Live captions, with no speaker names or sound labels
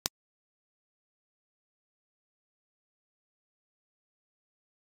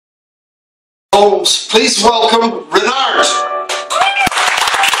Homes, please welcome Renard.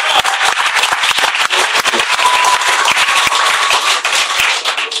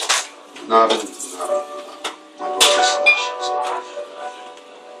 My daughter's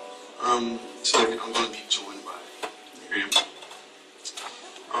today I'm going to be joined by Mirjam.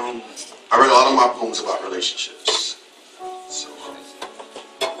 I read a lot of my poems about relationships. So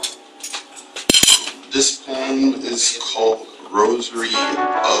this poem is called Rosary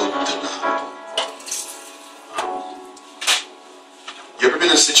of Denial. You ever been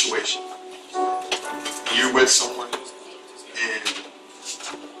in a situation, you're with someone, and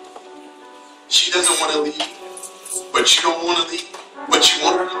she doesn't want to leave, but you don't want to leave, but you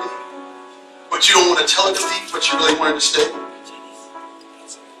want her to leave, but you don't want to tell her to leave, but you really want her to stay?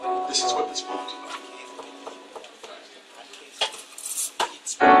 This is what this poem's about.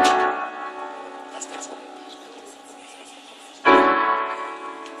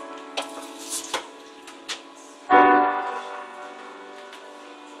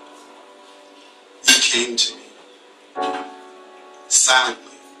 Came to me,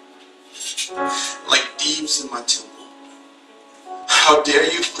 silently, like thieves in my temple. How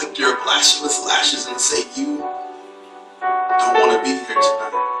dare you flick your blasphemous lashes and say you don't want to be here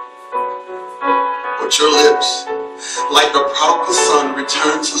tonight. But your lips, like the prodigal son,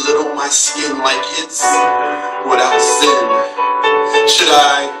 return to little my skin like it's without sin. Should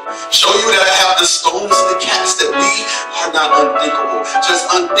I show you that I have the stones in the cast, that we are not unthinkable,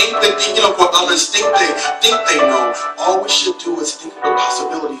 just thinking of what others think they know? All we should do is think of the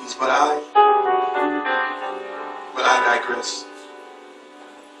possibilities, but I digress.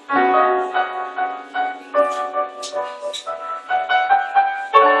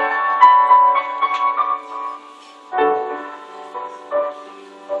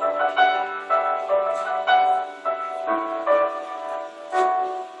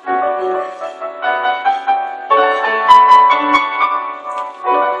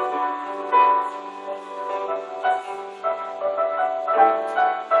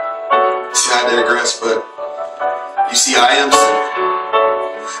 I digress, but you see, I am sick.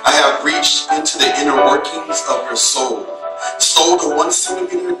 I have reached into the inner workings of your soul, stole the 1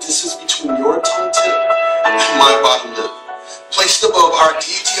 centimeter distance between your tongue tip and my bottom lip, placed above our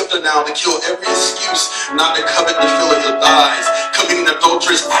deity of the now to kill every excuse not to covet the feel of your thighs, committing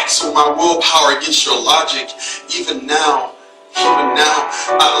adulterous acts with my willpower against your logic. Even now,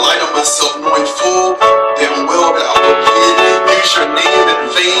 I lie to myself, knowing full damn well that I will again use your name in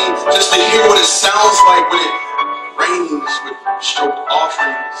vain, just to hear what it sounds like when it rains with stroked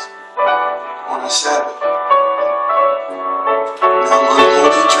offerings on a Sabbath. Now I'm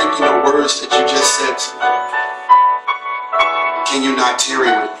only drinking the words that you just said to me. Can you not tarry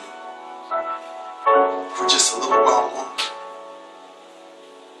with me for just a little while longer?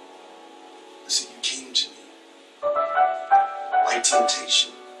 See, you came to me like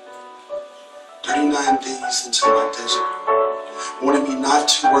temptation, 39 days into my desert, wanted me not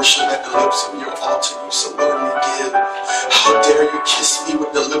to worship at the lips of your altar you so willingly give. How dare you kiss me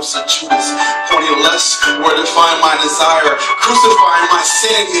with the lips of Judas, pointing less where to find my desire, crucifying my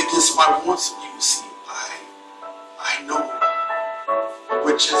sanity against my wants of you. See, I know,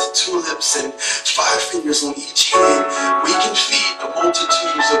 with just 2 lips and 5 fingers on each hand, we can feed the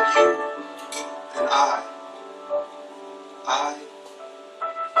multitudes of you and I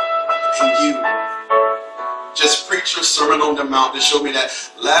and you. Just preach your sermon on the mount to show me that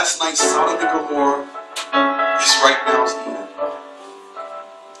last night's Sodom and Gomorrah is right now's Eden.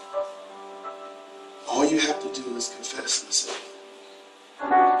 All you have to do is confess and say, I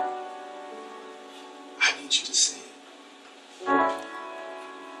need you to say it.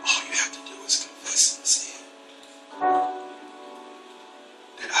 All you have to do is confess and say it.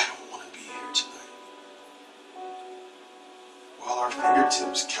 That I don't want to be here tonight. While our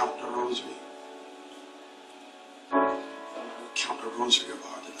fingertips count the rosary. Count the rosary of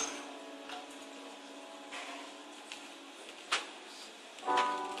our denial.